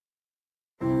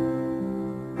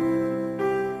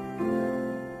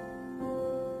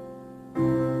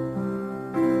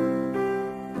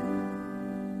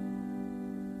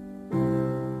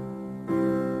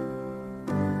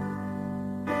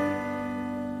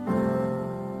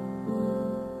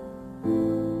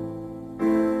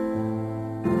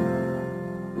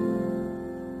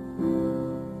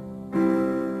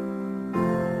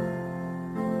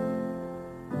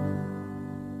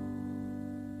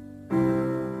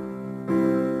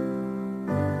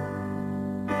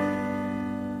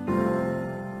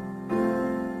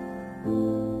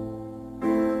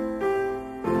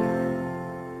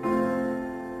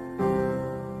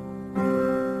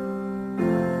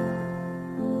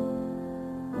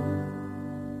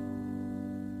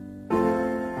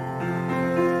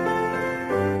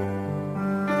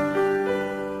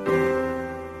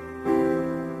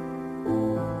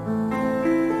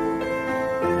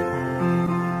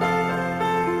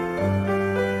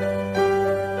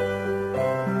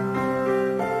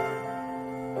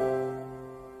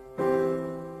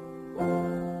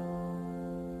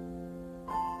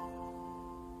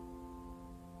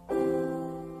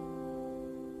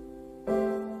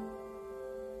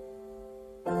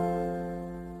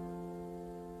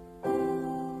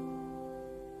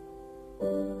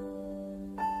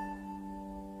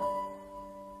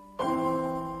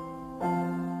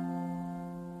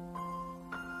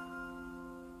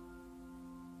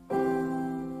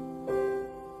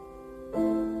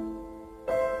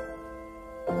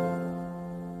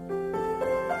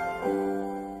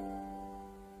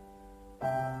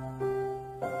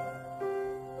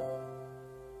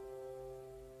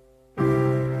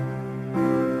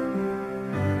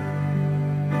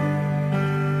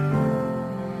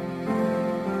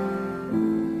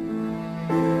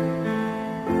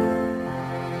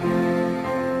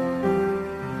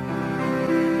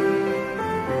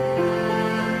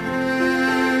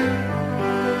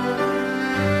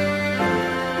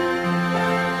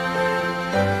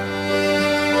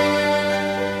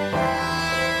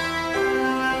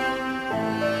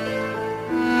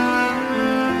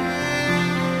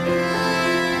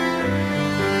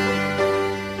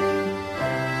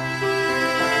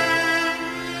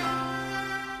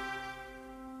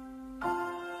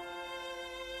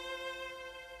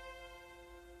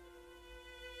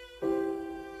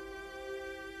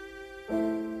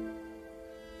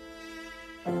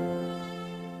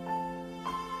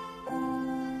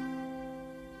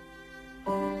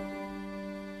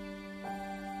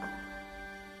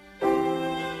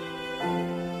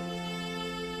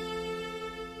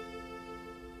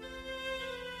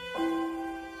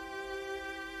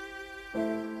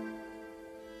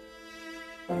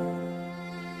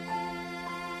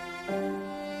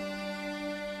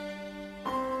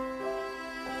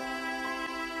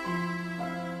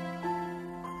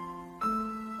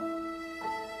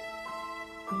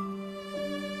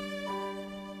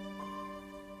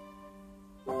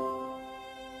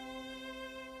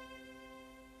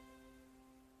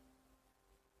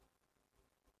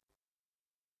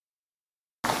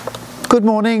Good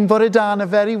morning, bore da, and a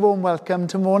very warm welcome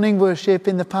to morning worship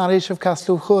in the parish of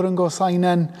Caslwchwr and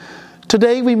Gorsainon.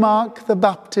 Today we mark the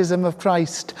baptism of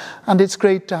Christ, and it's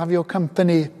great to have your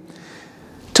company.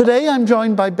 Today I'm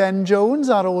joined by Ben Jones,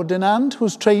 our ordinand,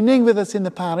 who's training with us in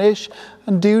the parish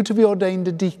and due to be ordained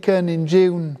a deacon in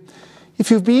June.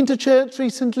 If you've been to church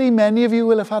recently, many of you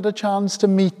will have had a chance to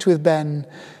meet with Ben.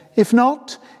 If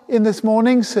not, in this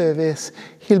morning's service,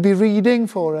 he'll be reading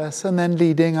for us and then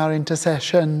leading our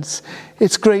intercessions.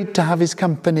 It's great to have his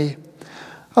company.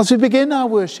 As we begin our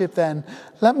worship then,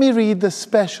 let me read the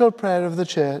special prayer of the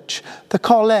church, the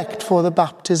collect for the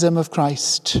baptism of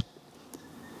Christ.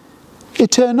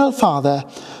 Eternal Father,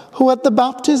 who at the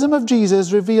baptism of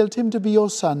Jesus revealed him to be your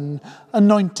Son,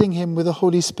 anointing him with the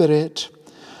Holy Spirit,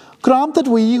 grant that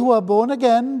we who are born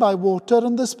again by water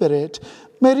and the Spirit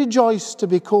may rejoice to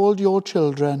be called your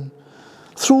children.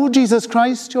 Through Jesus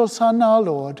Christ, your Son, our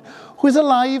Lord, who is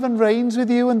alive and reigns with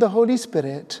you in the Holy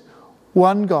Spirit,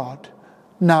 one God,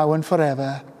 now and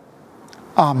forever.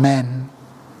 Amen.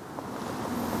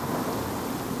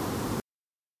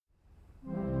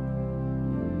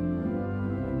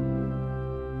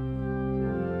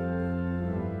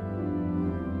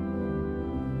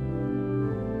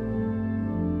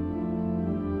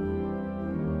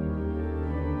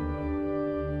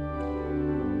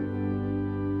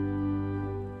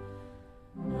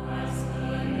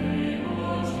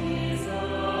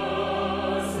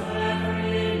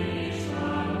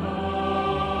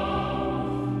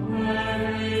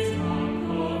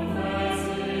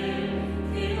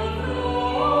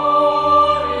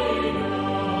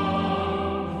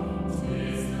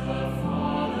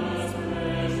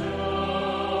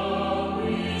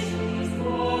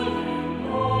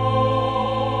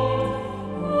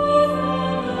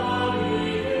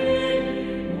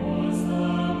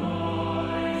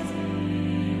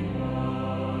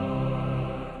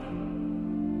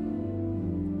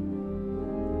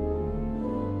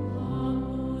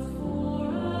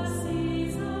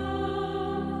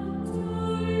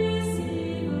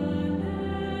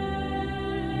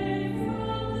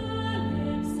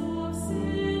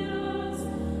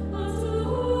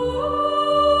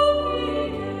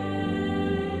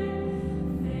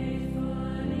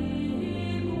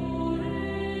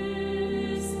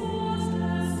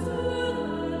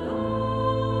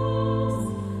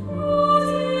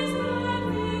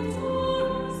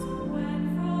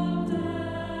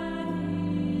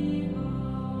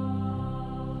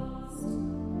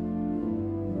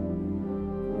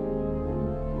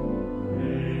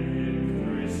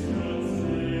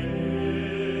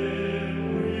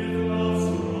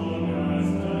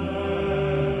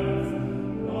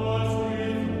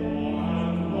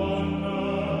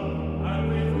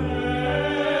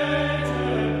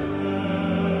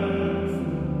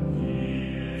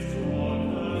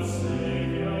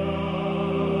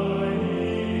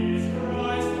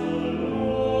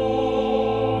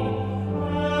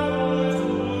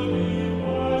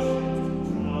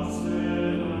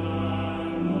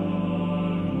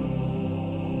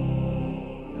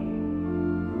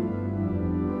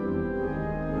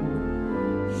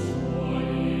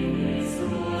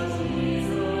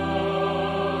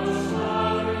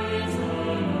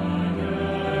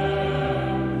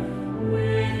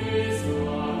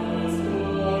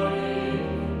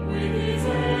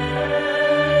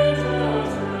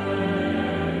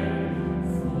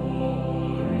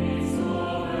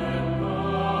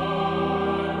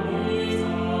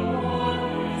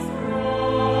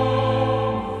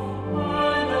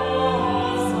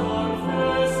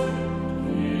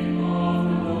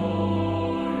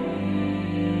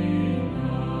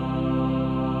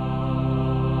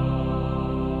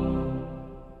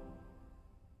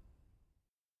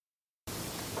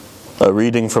 A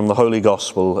reading from the Holy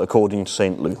Gospel according to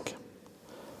St. Luke.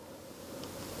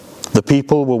 The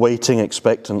people were waiting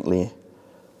expectantly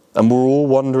and were all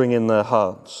wondering in their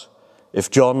hearts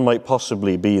if John might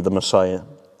possibly be the Messiah.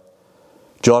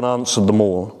 John answered them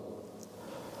all,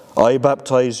 I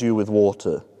baptize you with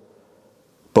water,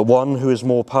 but one who is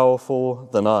more powerful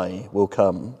than I will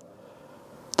come,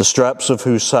 the straps of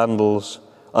whose sandals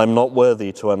I am not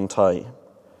worthy to untie.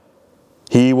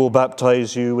 He will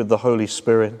baptize you with the Holy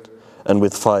Spirit and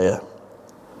with fire.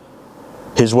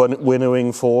 His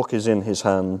winnowing fork is in his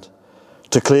hand,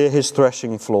 to clear his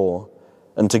threshing floor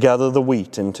and to gather the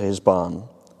wheat into his barn.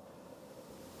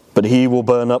 But he will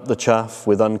burn up the chaff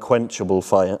with unquenchable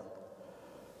fire.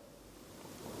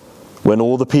 When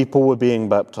all the people were being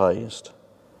baptized,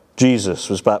 Jesus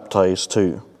was baptized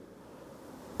too.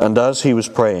 And as he was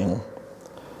praying,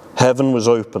 heaven was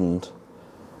opened,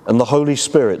 and the Holy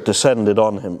Spirit descended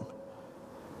on him,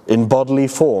 in bodily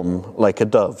form like a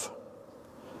dove.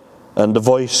 And a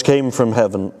voice came from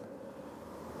heaven,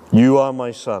 "You are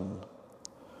my Son,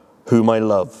 whom I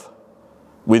love.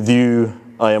 With you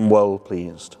I am well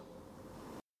pleased."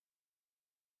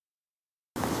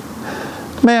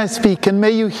 May I speak, and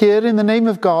may you hear, in the name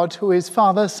of God, who is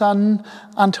Father, Son,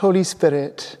 and Holy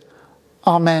Spirit.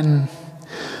 Amen.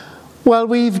 Well,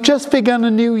 we've just begun a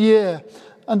new year,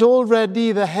 and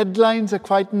already the headlines are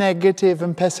quite negative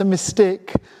and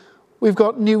pessimistic. We've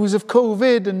got news of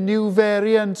COVID and new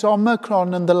variants,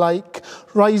 Omicron and the like,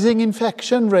 rising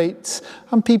infection rates,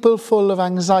 and people full of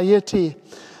anxiety.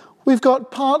 We've got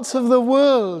parts of the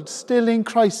world still in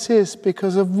crisis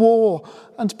because of war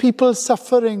and people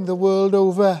suffering the world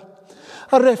over.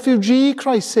 A refugee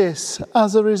crisis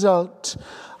as a result.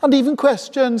 And even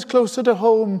questions closer to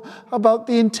home about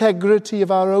the integrity of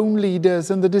our own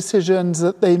leaders and the decisions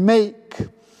that they make.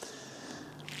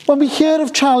 When we hear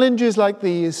of challenges like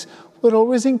these, we're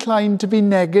always inclined to be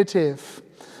negative.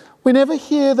 We never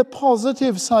hear the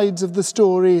positive sides of the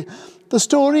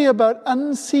story about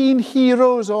unseen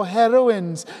heroes or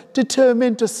heroines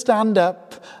determined to stand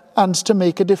up and to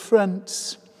make a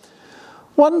difference.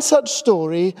 One such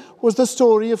story was the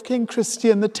story of King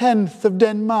Christian X of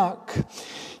Denmark.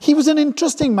 He was an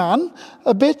interesting man,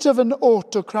 a bit of an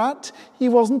autocrat. He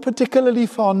wasn't particularly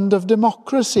fond of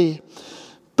democracy.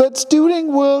 But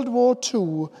during World War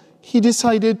II, he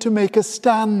decided to make a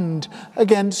stand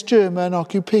against German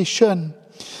occupation.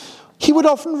 He would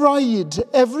often ride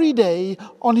every day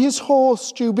on his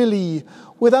horse Jubilee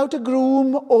without a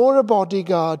groom or a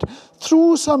bodyguard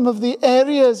through some of the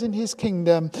areas in his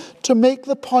kingdom to make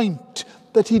the point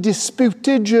that he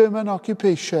disputed German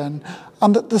occupation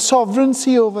and that the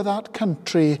sovereignty over that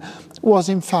country was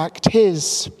in fact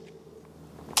his.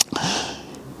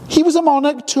 He was a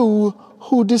monarch too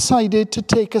who decided to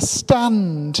take a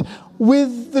stand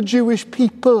with the Jewish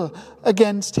people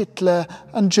against Hitler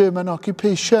and German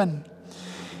occupation.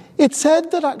 It's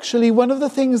said that actually one of the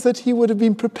things that he would have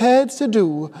been prepared to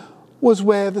do was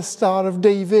wear the Star of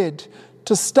David,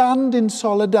 to stand in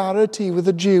solidarity with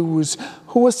the Jews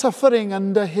who were suffering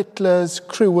under Hitler's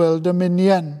cruel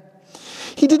dominion.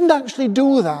 He didn't actually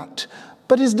do that,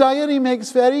 but his diary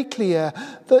makes very clear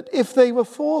that if they were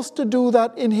forced to do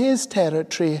that in his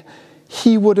territory,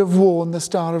 he would have worn the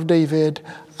Star of David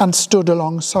and stood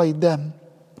alongside them.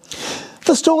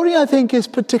 The story, I think, is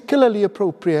particularly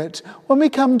appropriate when we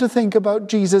come to think about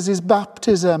Jesus'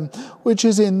 baptism, which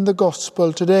is in the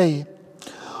Gospel today.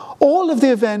 All of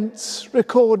the events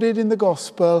recorded in the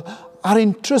Gospel are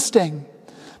interesting,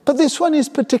 but this one is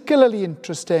particularly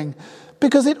interesting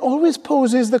because it always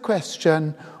poses the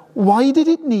question, why did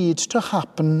it need to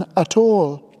happen at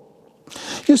all?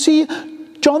 You see,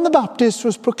 John the Baptist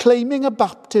was proclaiming a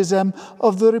baptism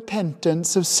of the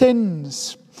repentance of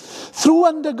sins. Through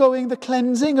undergoing the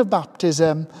cleansing of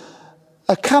baptism,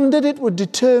 a candidate would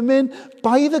determine,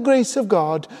 by the grace of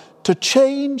God, to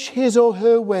change his or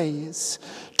her ways,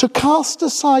 to cast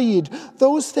aside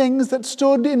those things that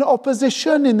stood in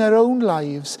opposition in their own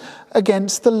lives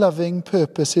against the loving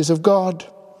purposes of God.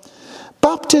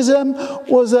 Baptism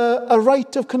was a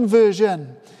rite of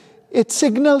conversion. It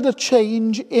signalled a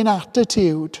change in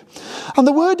attitude. And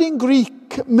the word in Greek,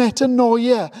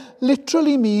 metanoia,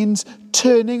 literally means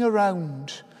turning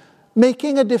around,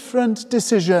 making a different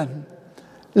decision,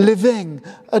 living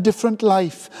a different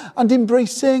life, and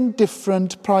embracing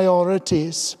different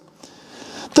priorities.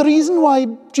 The reason why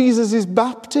Jesus'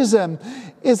 baptism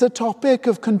is a topic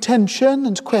of contention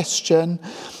and question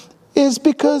is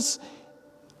because,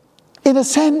 in a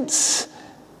sense,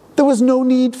 there was no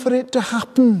need for it to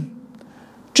happen.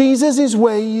 Jesus'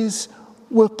 ways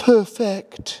were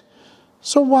perfect.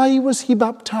 So why was he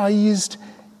baptized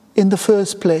in the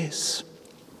first place?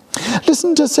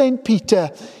 Listen to St. Peter.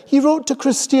 He wrote to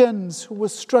Christians who were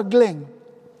struggling,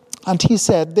 and he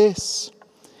said this: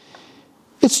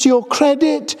 "It's to your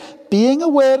credit, being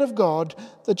aware of God,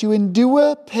 that you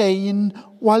endure pain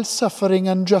while suffering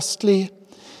unjustly.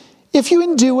 If you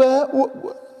endure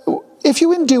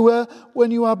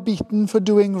when you are beaten for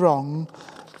doing wrong,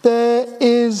 there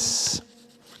is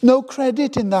no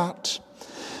credit in that.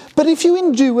 But if you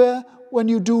endure when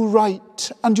you do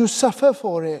right and you suffer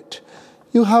for it,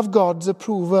 you have God's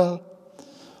approval.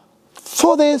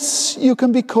 For this you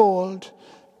can be called,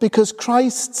 because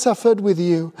Christ suffered with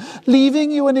you,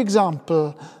 leaving you an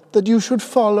example that you should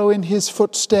follow in his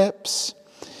footsteps.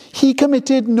 He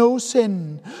committed no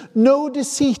sin, no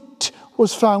deceit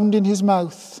was found in his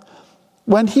mouth.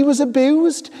 When he was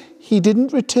abused, he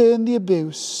didn't return the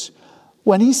abuse.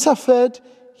 When he suffered,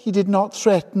 he did not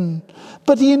threaten,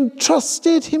 but he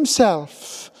entrusted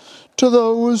himself to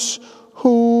those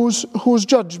whose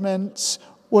judgments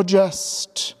were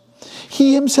just.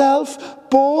 He himself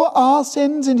bore our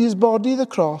sins in his body, the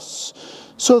cross,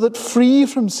 so that free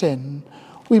from sin,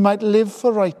 we might live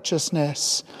for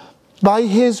righteousness. By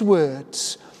his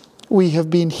words, we have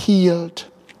been healed.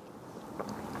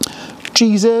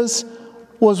 Jesus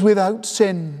was without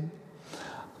sin.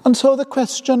 And so the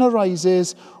question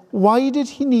arises, why did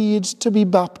he need to be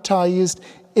baptized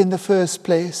in the first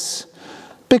place?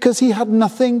 Because he had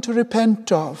nothing to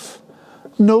repent of,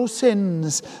 no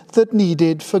sins that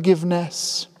needed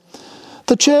forgiveness.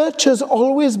 The church has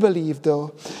always believed,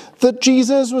 though, that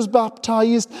Jesus was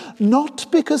baptized not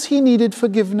because he needed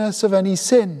forgiveness of any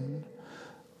sin,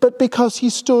 but because he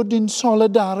stood in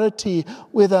solidarity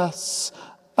with us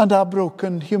and our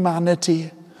broken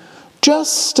humanity,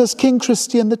 just as King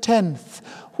Christian X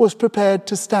was prepared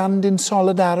to stand in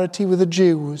solidarity with the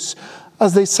Jews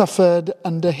as they suffered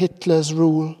under Hitler's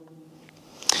rule.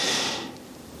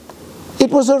 It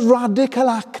was a radical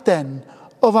act then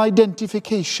of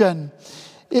identification.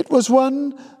 It was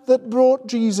one that brought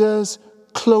Jesus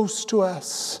close to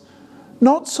us,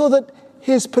 not so that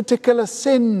his particular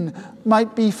sin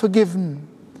might be forgiven,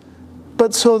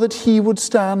 but so that he would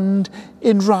stand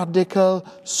in radical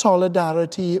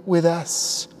solidarity with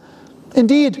us.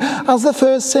 Indeed, as the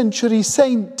first century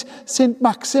saint, St.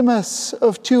 Maximus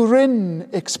of Turin,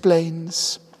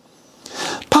 explains,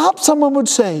 perhaps someone would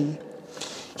say,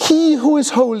 he who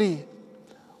is holy,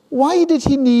 why did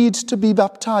he need to be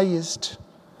baptized?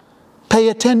 Pay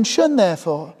attention,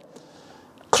 therefore.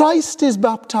 Christ is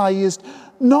baptized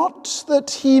not that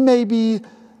he may be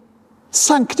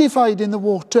sanctified in the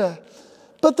water,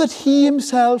 but that he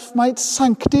himself might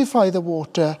sanctify the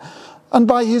water, and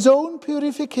by his own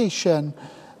purification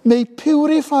may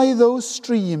purify those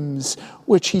streams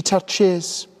which he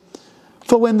touches.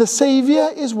 For when the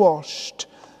Saviour is washed,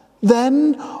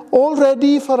 then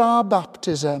already for our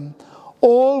baptism,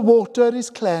 all water is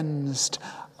cleansed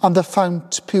and the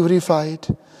fount purified,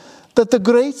 that the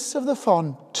grace of the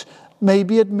font may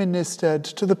be administered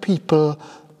to the people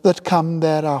that come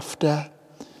thereafter.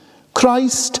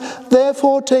 Christ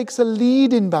therefore takes a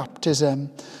lead in baptism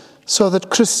so that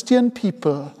Christian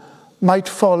people might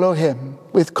follow him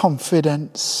with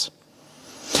confidence.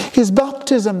 His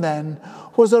baptism then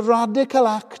was a radical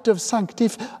act of solidarity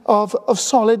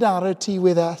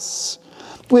with us,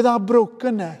 with our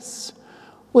brokenness,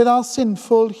 with our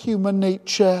sinful human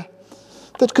nature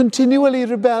that continually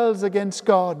rebels against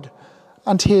God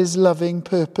and his loving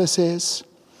purposes.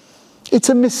 It's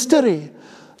a mystery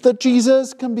that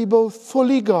Jesus can be both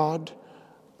fully God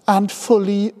and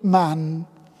fully man.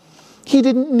 He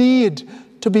didn't need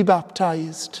to be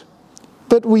baptized,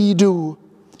 but we do.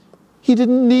 He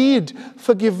didn't need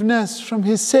forgiveness from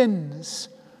his sins,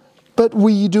 but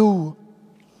we do.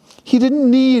 He didn't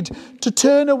need to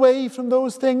turn away from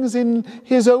those things in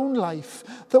his own life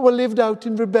that were lived out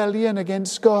in rebellion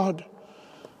against God,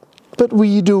 but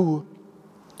we do.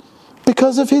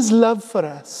 Because of his love for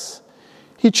us,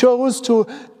 he chose to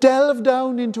delve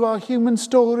down into our human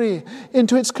story,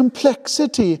 into its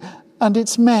complexity and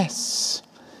its mess.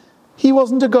 He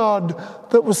wasn't a God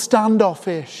that was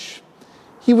standoffish.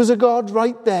 He was a God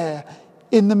right there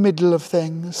in the middle of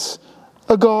things.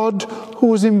 A God who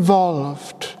was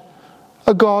involved.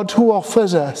 A God who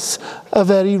offers us a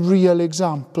very real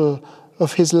example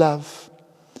of his love.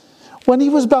 When he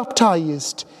was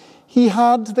baptized, he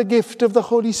had the gift of the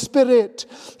Holy Spirit,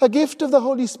 a gift of the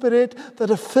Holy Spirit that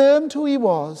affirmed who he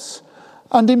was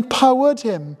and empowered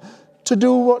him to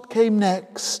do what came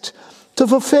next, to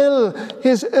fulfill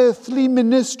his earthly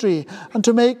ministry and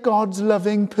to make God's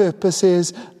loving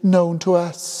purposes known to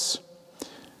us.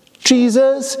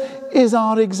 Jesus is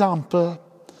our example.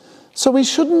 So we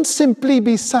shouldn't simply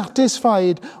be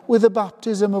satisfied with the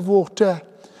baptism of water.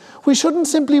 We shouldn't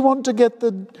simply want to get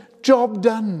the job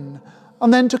done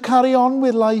and then to carry on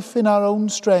with life in our own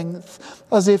strength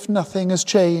as if nothing has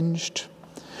changed.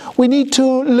 We need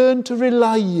to learn to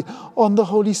rely on the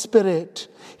Holy Spirit,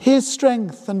 his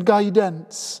strength and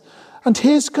guidance, and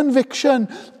his conviction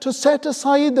to set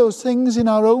aside those things in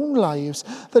our own lives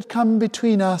that come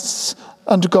between us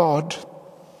and God.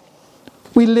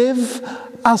 We live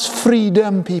as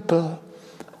freedom people,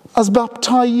 as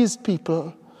baptized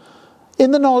people, in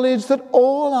the knowledge that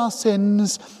all our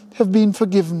sins have been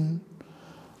forgiven.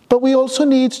 But we also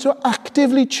need to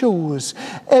actively choose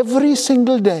every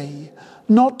single day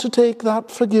not to take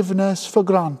that forgiveness for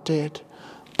granted,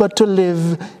 but to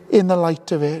live in the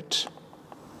light of it.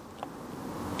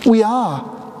 We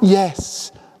are,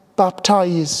 yes,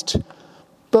 baptized,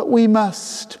 but we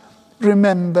must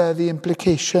remember the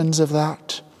implications of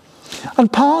that.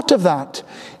 And part of that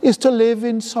is to live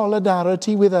in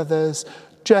solidarity with others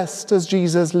just as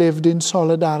Jesus lived in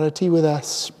solidarity with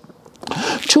us.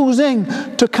 Choosing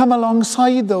to come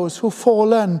alongside those who've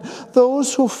fallen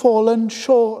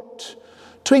short,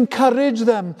 to encourage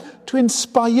them, to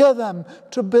inspire them,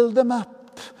 to build them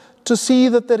up, to see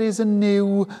that there is a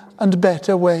new and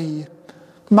better way.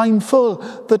 Mindful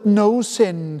that no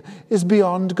sin is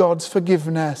beyond God's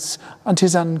forgiveness and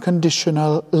his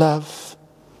unconditional love.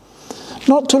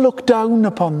 Not to look down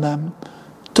upon them,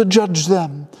 to judge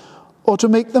them, or to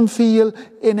make them feel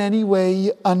in any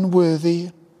way unworthy.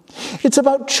 It's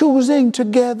about choosing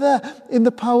together in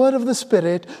the power of the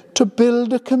Spirit to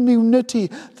build a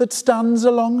community that stands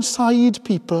alongside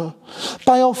people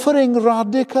by offering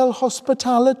radical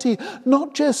hospitality,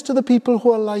 not just to the people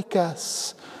who are like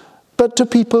us, but to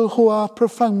people who are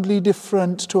profoundly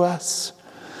different to us.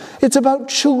 It's about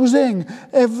choosing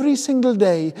every single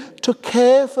day to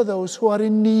care for those who are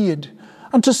in need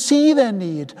and to see their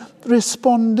need,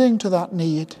 responding to that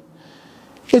need.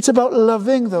 It's about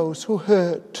loving those who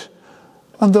hurt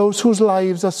and those whose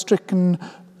lives are stricken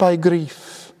by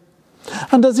grief.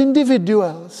 And as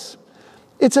individuals,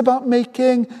 it's about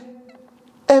making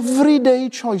everyday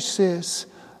choices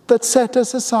that set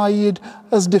us aside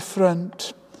as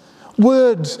different.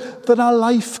 Words that are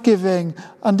life-giving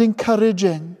and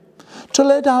encouraging. To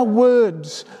let our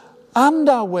words and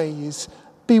our ways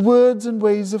be words and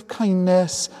ways of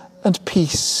kindness and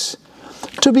peace.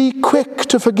 To be quick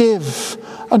to forgive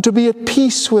and to be at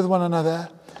peace with one another.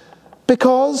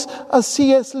 Because, as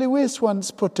C.S. Lewis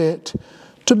once put it,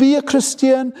 to be a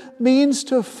Christian means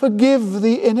to forgive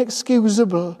the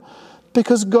inexcusable,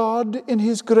 because God, in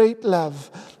his great love,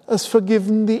 has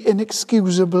forgiven the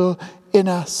inexcusable in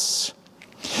us.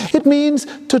 It means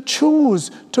to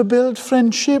choose to build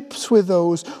friendships with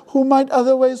those who might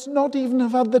otherwise not even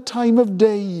have had the time of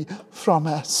day from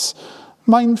us,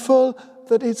 mindful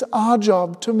that it's our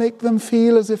job to make them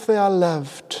feel as if they are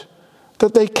loved,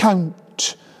 that they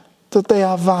count, that they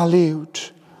are valued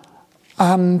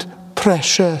and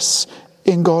precious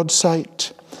in God's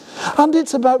sight. And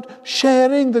it's about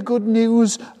sharing the good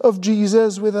news of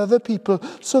Jesus with other people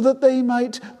so that they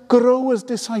might grow as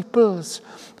disciples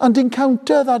and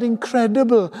encounter that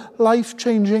incredible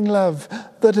life-changing love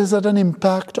that has had an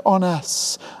impact on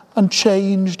us and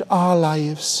changed our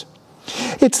lives.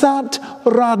 It's that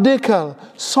radical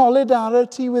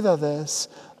solidarity with others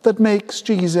that makes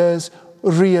Jesus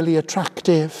really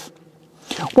attractive.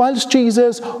 Whilst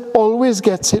Jesus always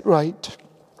gets it right,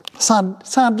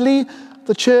 sadly,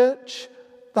 the church,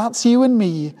 that's you and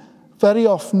me, very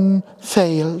often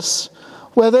fails,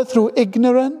 whether through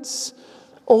ignorance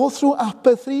or through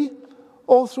apathy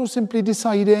or through simply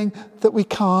deciding that we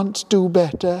can't do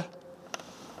better.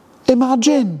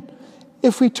 Imagine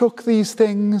if we took these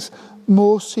things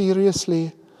more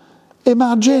seriously.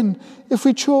 Imagine if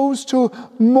we chose to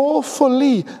more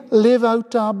fully live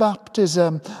out our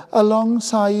baptism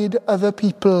alongside other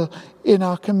people in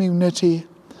our community.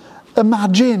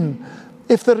 Imagine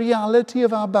if the reality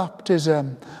of our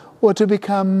baptism were to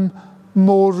become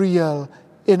more real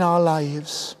in our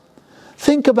lives.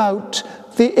 Think about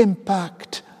the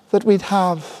impact that we'd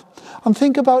have, and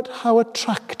think about how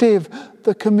attractive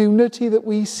the community that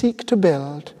we seek to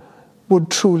build would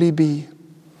truly be.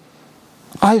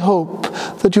 I hope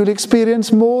that you'll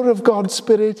experience more of God's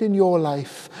Spirit in your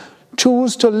life.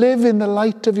 Choose to live in the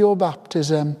light of your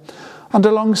baptism, and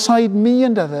alongside me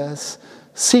and others,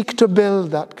 seek to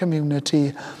build that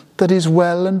community that is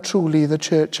well and truly the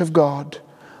Church of God,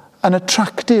 an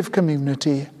attractive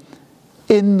community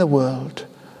in the world,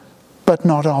 but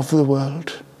not of the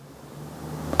world.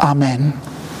 Amen.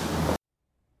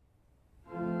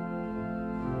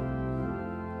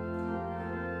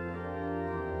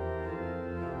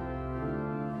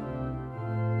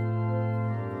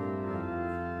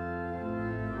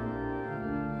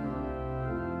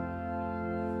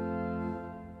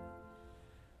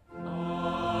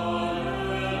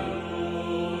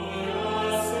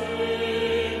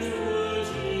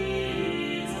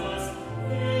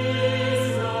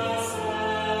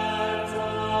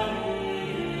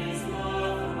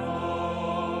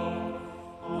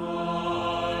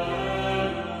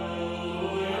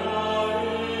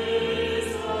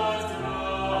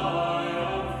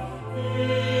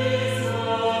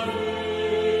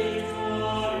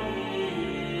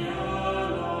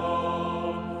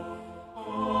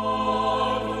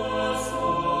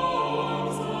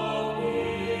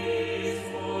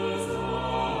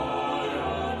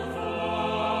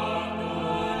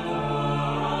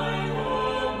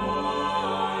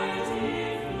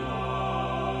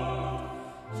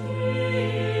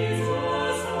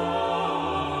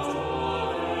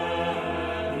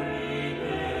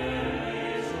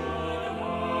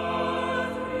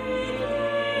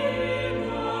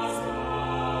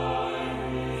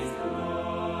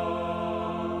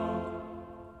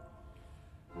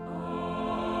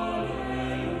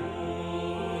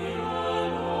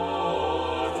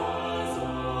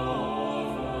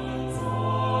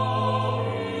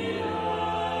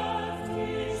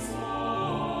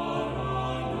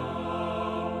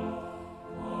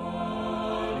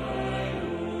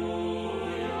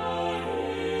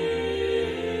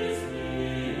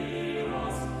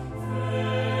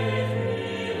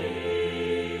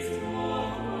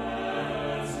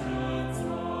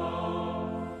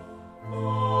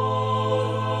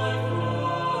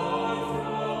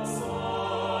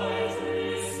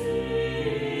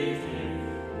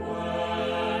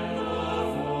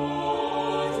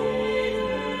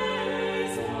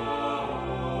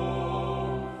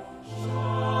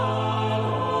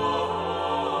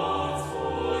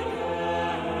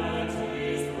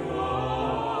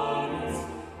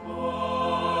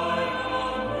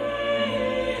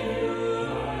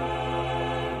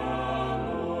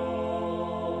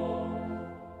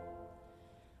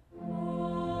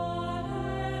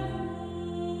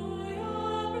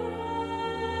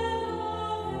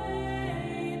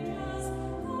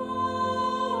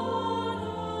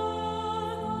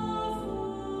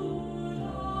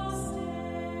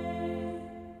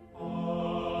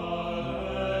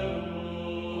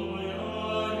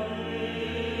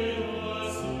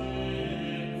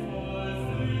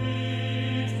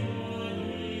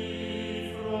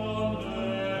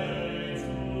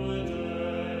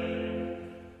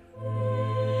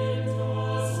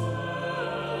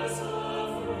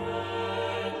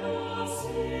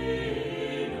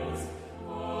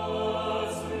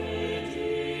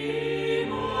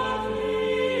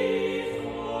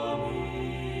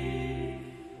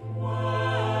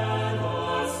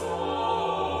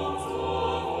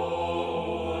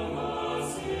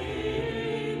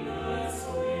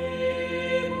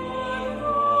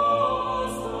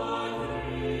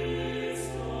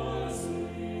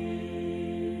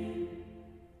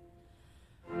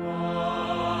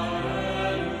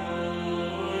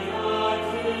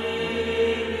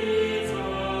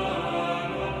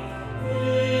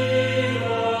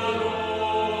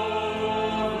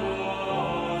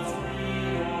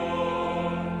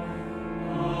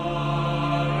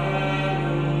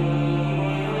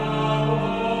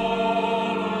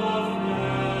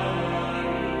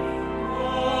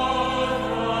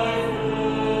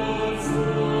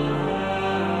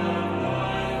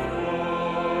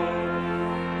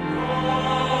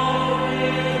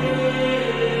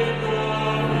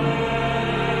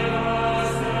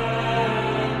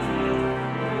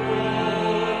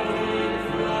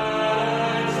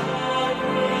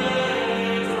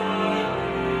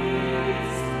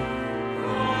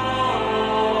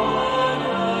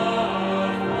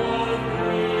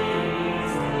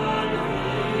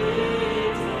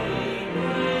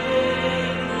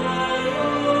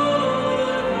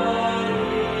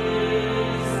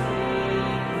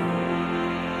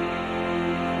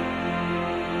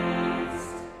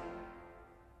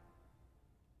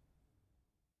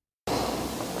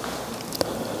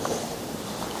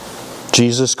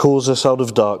 Jesus calls us out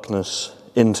of darkness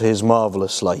into his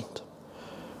marvellous light.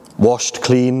 Washed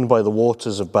clean by the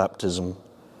waters of baptism,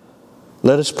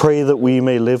 let us pray that we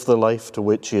may live the life to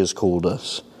which he has called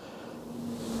us.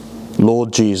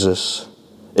 Lord Jesus,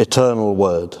 eternal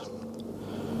Word,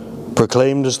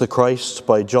 proclaimed as the Christ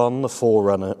by John the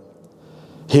forerunner,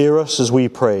 hear us as we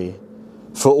pray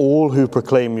for all who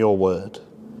proclaim your word,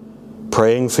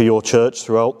 praying for your church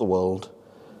throughout the world,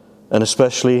 and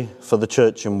especially for the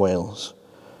church in Wales.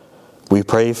 We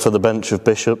pray for the bench of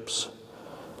bishops,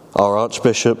 our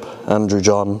Archbishop Andrew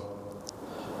John,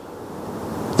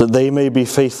 that they may be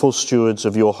faithful stewards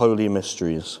of your holy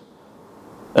mysteries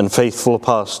and faithful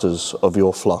pastors of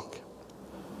your flock.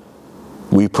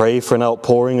 We pray for an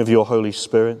outpouring of your Holy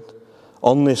Spirit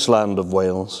on this land of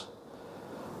Wales,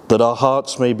 that our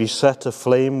hearts may be set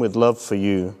aflame with love for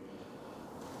you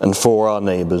and for our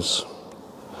neighbours,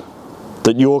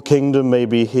 that your kingdom may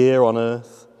be here on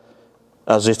earth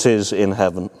as it is in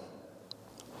heaven.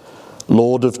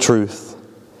 Lord of truth,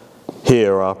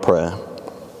 hear our prayer.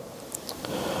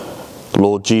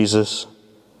 Lord Jesus,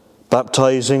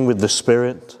 baptizing with the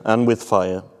Spirit and with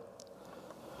fire,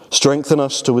 strengthen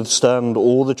us to withstand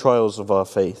all the trials of our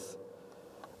faith,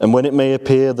 and when it may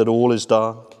appear that all is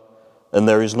dark and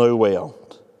there is no way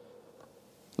out,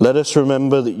 let us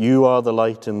remember that you are the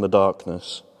light in the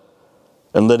darkness,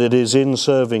 and that it is in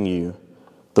serving you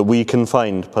that we can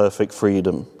find perfect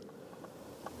freedom,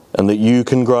 and that you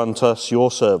can grant us,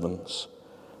 your servants,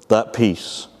 that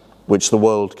peace which the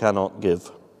world cannot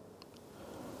give.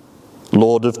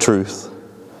 Lord of truth,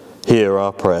 hear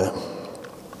our prayer.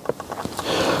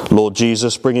 Lord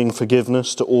Jesus, bringing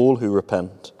forgiveness to all who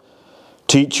repent,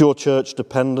 teach your church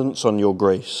dependence on your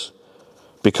grace.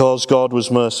 Because God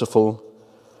was merciful,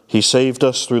 he saved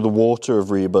us through the water of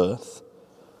rebirth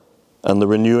and the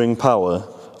renewing power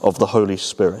of the Holy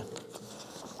Spirit.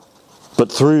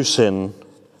 But through sin,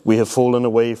 we have fallen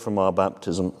away from our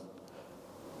baptism.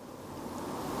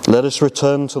 Let us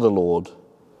return to the Lord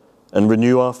and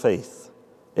renew our faith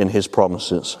in his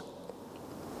promises.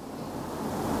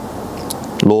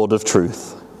 Lord of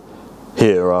truth,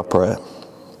 hear our prayer.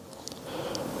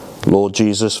 Lord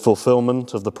Jesus,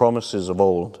 fulfillment of the promises of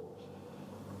old,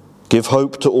 give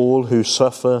hope to all who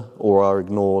suffer or are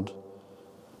ignored.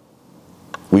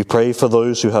 We pray for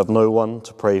those who have no one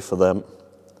to pray for them,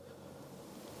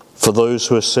 for those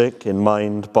who are sick in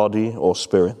mind, body, or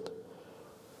spirit.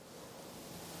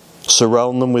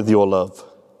 Surround them with your love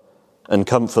and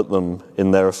comfort them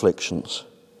in their afflictions.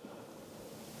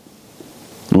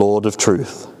 Lord of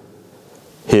truth,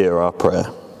 hear our prayer.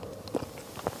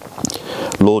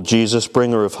 Lord Jesus,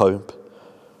 bringer of hope,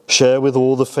 share with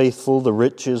all the faithful the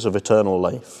riches of eternal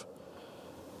life.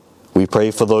 We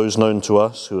pray for those known to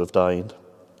us who have died.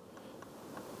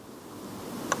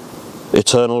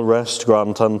 Eternal rest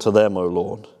grant unto them, O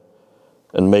Lord,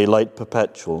 and may light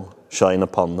perpetual shine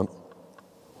upon them.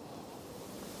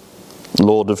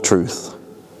 Lord of truth,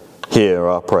 hear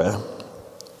our prayer.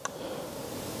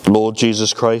 Lord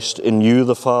Jesus Christ, in you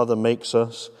the Father makes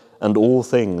us and all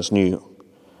things new.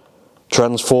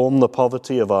 Transform the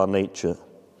poverty of our nature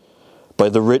by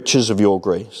the riches of your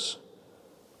grace,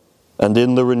 and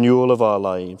in the renewal of our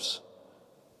lives,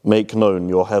 make known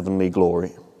your heavenly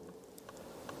glory.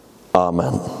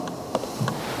 Amen.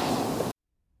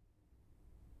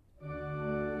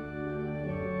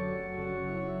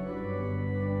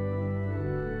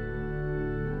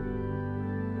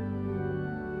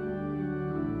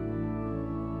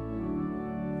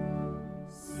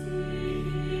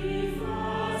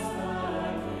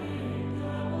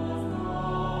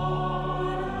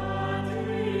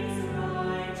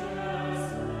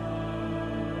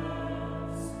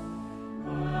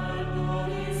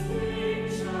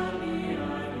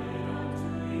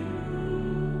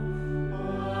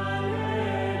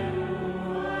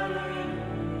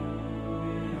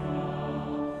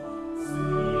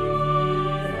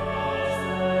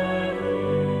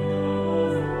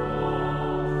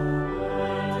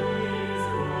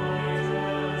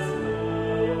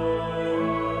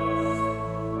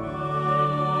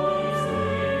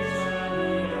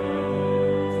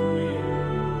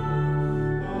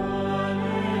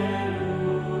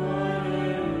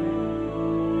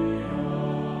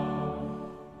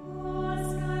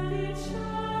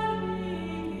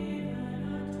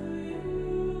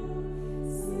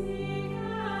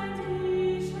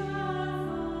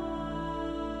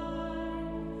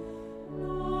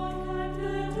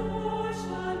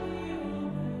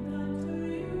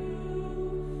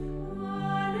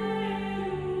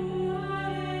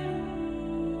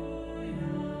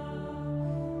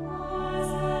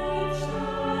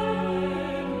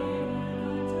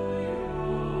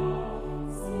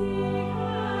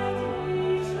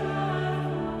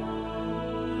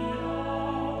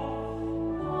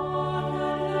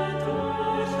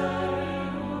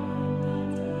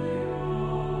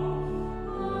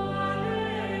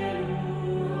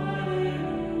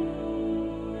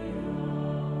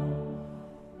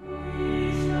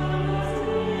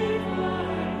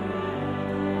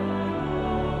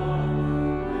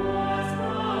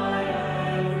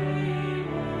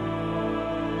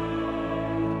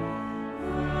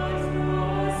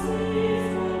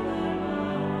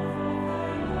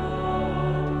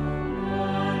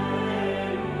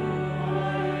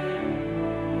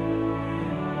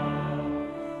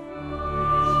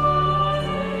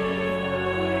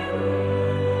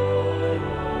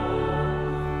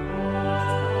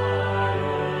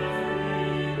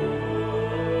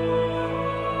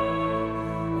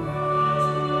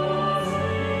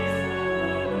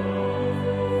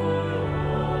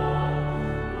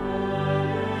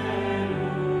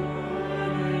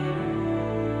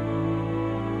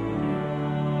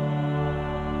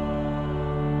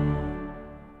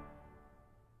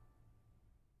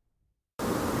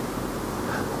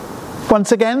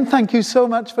 Once again, thank you so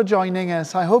much for joining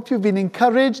us. I hope you've been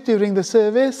encouraged during the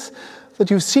service,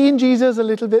 that you've seen Jesus a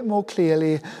little bit more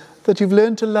clearly, that you've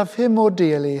learned to love him more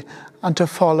dearly and to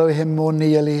follow him more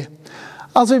nearly.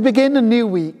 As we begin a new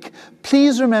week,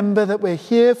 please remember that we're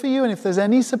here for you, and if there's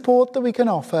any support that we can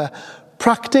offer,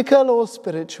 practical or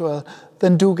spiritual,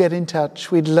 then do get in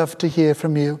touch. We'd love to hear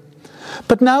from you.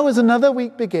 But now, as another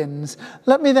week begins,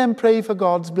 let me then pray for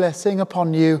God's blessing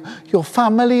upon you, your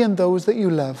family, and those that you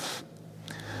love.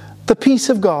 The peace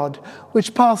of God,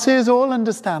 which passes all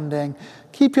understanding,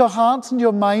 keep your hearts and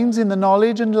your minds in the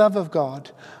knowledge and love of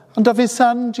God, and of his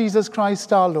Son, Jesus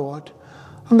Christ our Lord.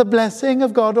 And the blessing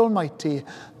of God Almighty,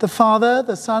 the Father,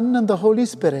 the Son, and the Holy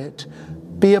Spirit,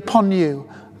 be upon you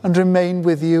and remain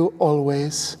with you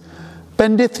always.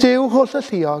 Bendith Duw holl y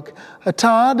lluog, y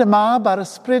tad, y mab a'r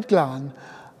ysbryd glân,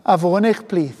 a fo yn eich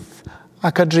plith,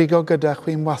 ac a drigo gyda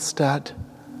chwi'n wastad.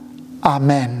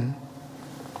 Amen.